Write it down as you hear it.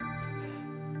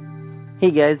Hey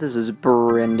guys, this is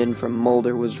Brendan from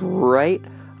Mulder Was Right.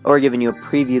 We're giving you a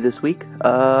preview this week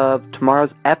of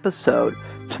tomorrow's episode.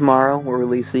 Tomorrow we're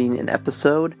releasing an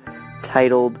episode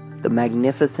titled The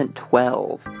Magnificent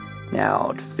 12.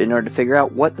 Now, in order to figure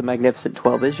out what the Magnificent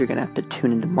 12 is, you're going to have to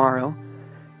tune in tomorrow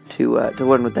to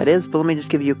learn what that is. But let me just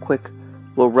give you a quick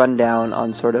little rundown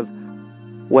on sort of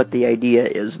what the idea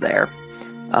is there.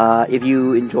 If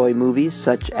you enjoy movies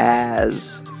such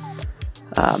as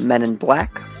Men in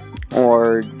Black,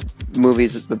 or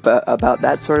movies about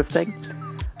that sort of thing,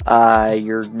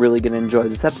 you're really going to enjoy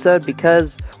this episode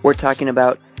because we're talking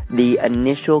about the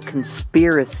initial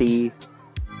conspiracy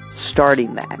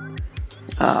starting that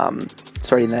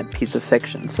piece of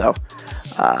fiction. So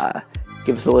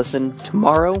give us a listen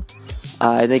tomorrow.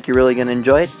 I think you're really going to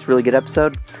enjoy it. It's a really good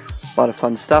episode, a lot of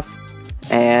fun stuff,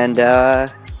 and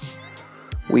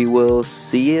we will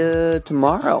see you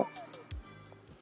tomorrow.